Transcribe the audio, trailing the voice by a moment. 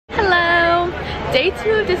Day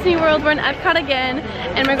 2 of Disney World. We're in Epcot again,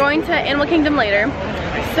 and we're going to Animal Kingdom later.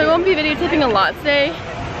 So we won't be videotaping a lot today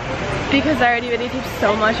because I already videotaped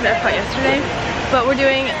so much of Epcot yesterday. But we're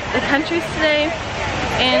doing the countries today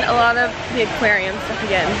and a lot of the aquarium stuff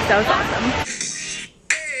again. So that was awesome.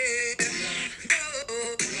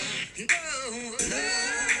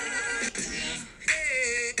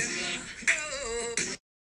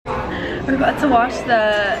 We're about to watch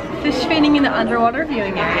the fish feeding in the underwater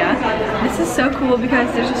viewing area. This is so cool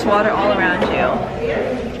because there's just water all around you.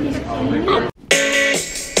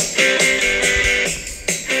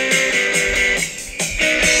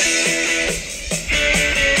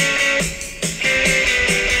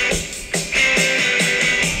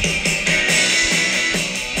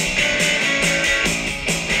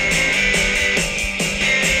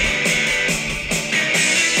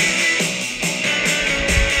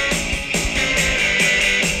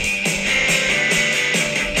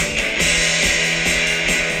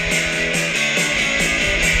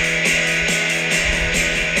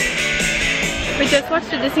 We just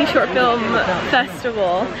watched a Disney Short Film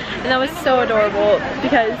Festival, and that was so adorable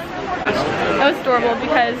because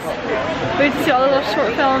we had to see all the little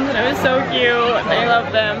short films, and it was so cute. I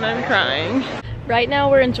love them. I'm crying. Right now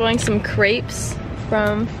we're enjoying some crepes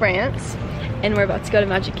from France, and we're about to go to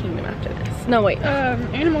Magic Kingdom after this. No, wait.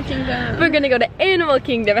 Animal Kingdom. We're gonna go to Animal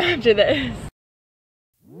Kingdom after this.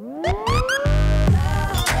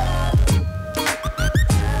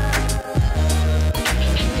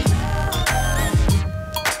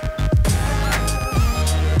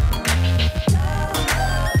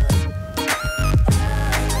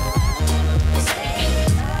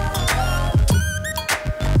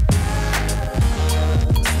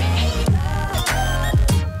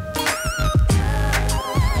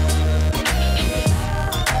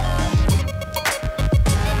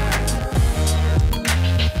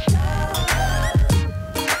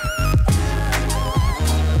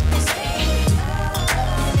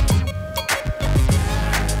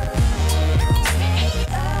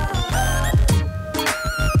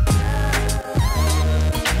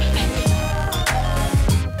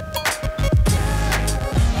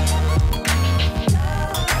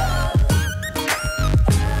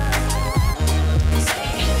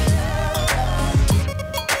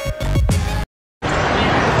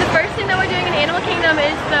 Is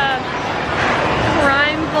the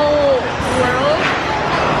Primeval World,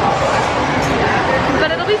 but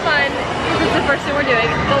it'll be fun. This is the first thing we're doing,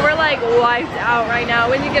 but we're like wiped out right now.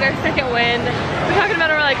 When you get our second wind, we're talking about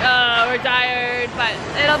it, we're like, oh, we're tired, but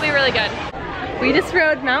it'll be really good. We just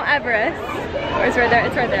rode Mount Everest, or it's right there,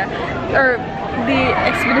 or the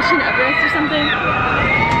Expedition Everest or something.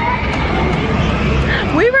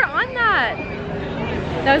 We were on that.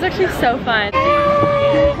 That was actually so fun.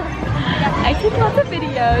 I took lots of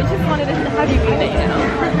videos, just wanted to have you read it, you know.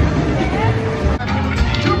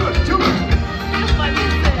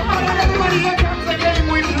 Everybody, here comes the game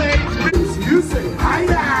we play. You say,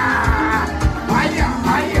 hiya, hiya,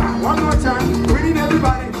 hiya. One more time, we need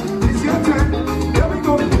everybody. It's your turn. Here we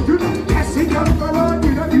go. Do the passing up for Lord.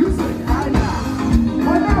 You know, you say, hiya.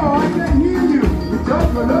 Oh no, I can hear you. We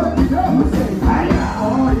don't go up, we don't say, hiya.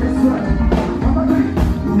 Oh, yes, sir.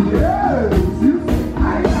 Yes, you say,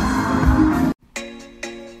 hiya.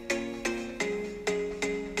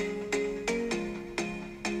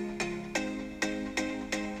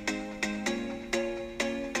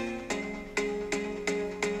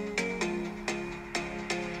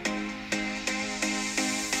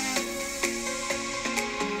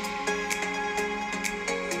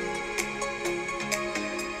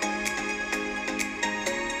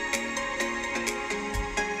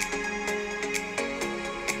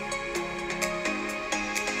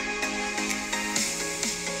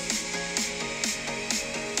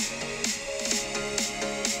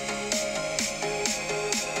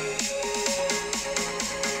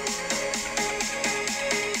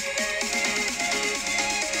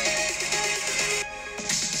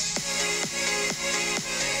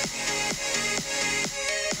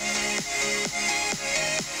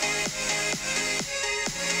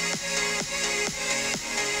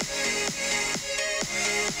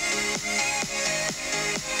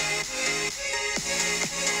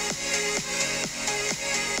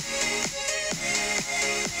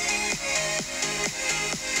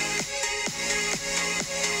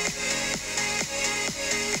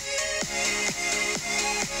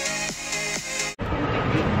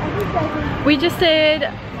 We just did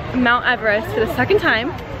Mount Everest for the second time,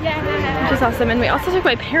 which is awesome, and we also took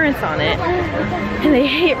my parents on it, and they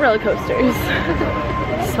hate roller coasters,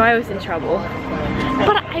 so I was in trouble,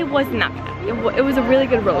 but I wasn't that bad. it was a really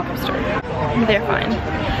good roller coaster. They're fine.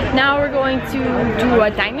 Now we're going to do a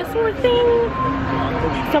dinosaur thing.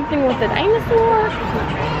 Something with a dinosaur.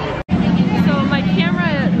 So my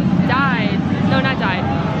camera died. No, not died.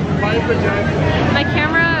 My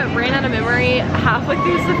camera ran out of memory halfway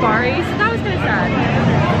through Safari, so that was kind of sad.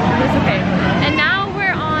 But it's okay. And now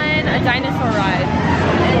we're on a dinosaur ride.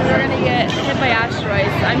 And we're gonna get hit by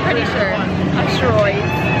asteroids, I'm pretty sure.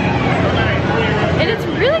 Asteroids. And it's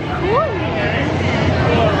really cool here.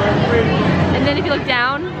 And then if you look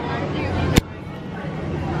down,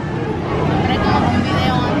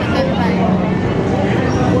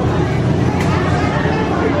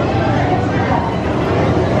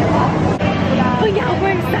 but yeah,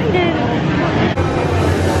 we're excited.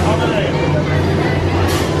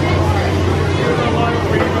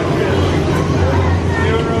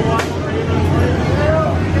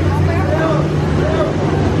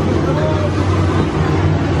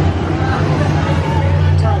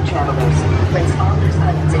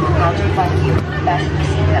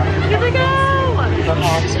 Here we go!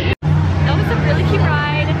 That was a really cute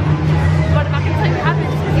ride, but I'm not gonna tell you what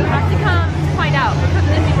happens because you have to come to find out. We're coming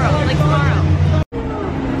to Disney World like tomorrow.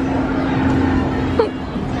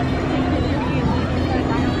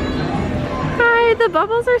 Hi, the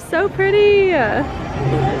bubbles are so pretty. Oh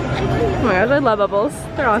my gosh, I love bubbles.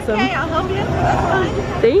 They're awesome. Okay, I'll help you.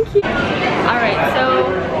 Thank you. Alright, so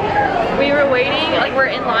we were waiting, like we're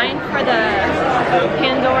in line for the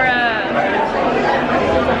Pandora,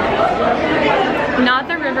 not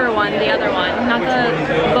the river one, the other one, not the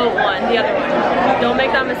boat one, the other one. Don't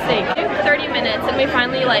make that mistake. It took 30 minutes and we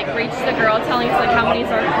finally like reached the girl telling us like how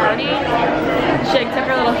many's our party. She like took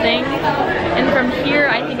her little thing, and from here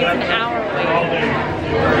I think it's an hour wait.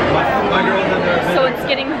 So it's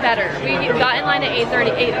getting better. We got in line at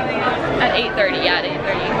 8:30, yeah, at 8:30.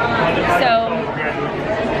 So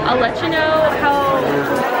I'll let you know how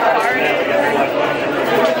far it is.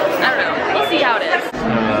 I don't know, we'll see how it is.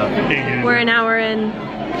 We're an hour in.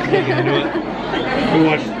 We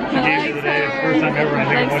watched the game the other day, the first time ever. I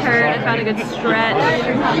think Legs hurt, I found a good stretch.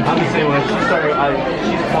 I'm the same way.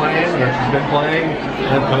 She's playing, or she's been playing,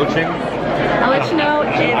 and coaching. I'll let you know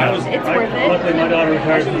it's worth it. Luckily, my daughter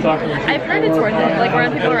retired from soccer. I've heard it's worth it. Like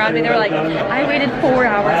around people around me, they were like, I waited 4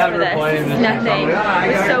 hours for this. This is nothing.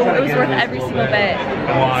 It was worth every single bit.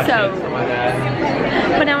 So,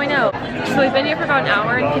 but now I know. So we've been here for about an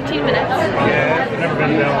hour and 15 minutes.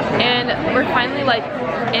 And we're finally like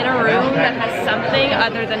in a room that has something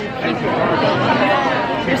other than people.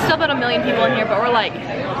 There's still about 1 million people in here, but we're like,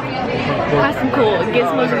 has some cool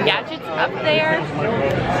gizmos and gadgets up there.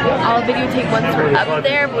 I'll videotape once we're up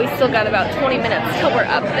there, but we still got about 20 minutes till we're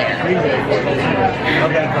up there.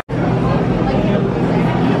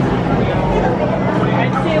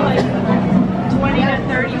 I'd say like 20 to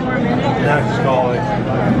 30 more minutes. That's calling.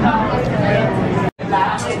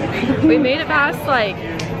 We made it past like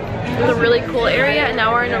the really cool area, and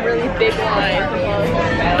now we're in a really big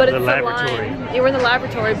line. But it's the line. Yeah, we're in the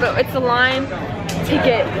laboratory, but it's a line to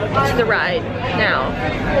get to the ride now.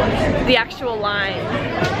 The actual line.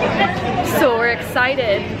 So we're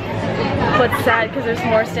excited, but sad because there's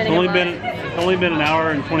more standing in line. It's only been an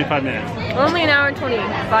hour and 25 minutes. Only an hour and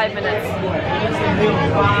 25 minutes.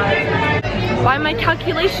 By my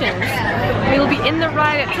calculations, we will be in the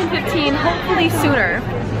ride at 10:15, hopefully sooner.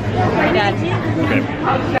 Right, Dad?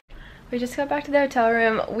 Okay. We just got back to the hotel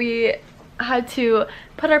room. We had to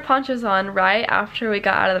put our ponchos on right after we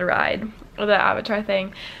got out of the ride, or the Avatar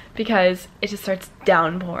thing, because it just starts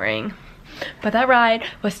downpouring. But that ride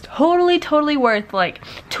was totally worth like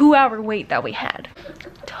 2-hour wait that we had.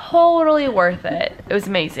 Totally worth it. It was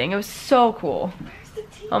amazing. It was so cool.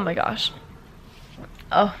 Oh my gosh.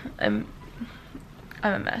 Oh, I'm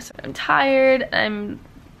a mess. I'm tired. I'm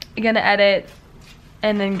gonna edit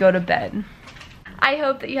and then go to bed. I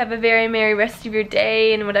hope that you have a very merry rest of your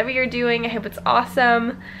day and whatever you're doing. I hope it's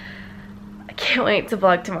awesome. I can't wait to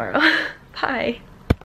vlog tomorrow. Bye.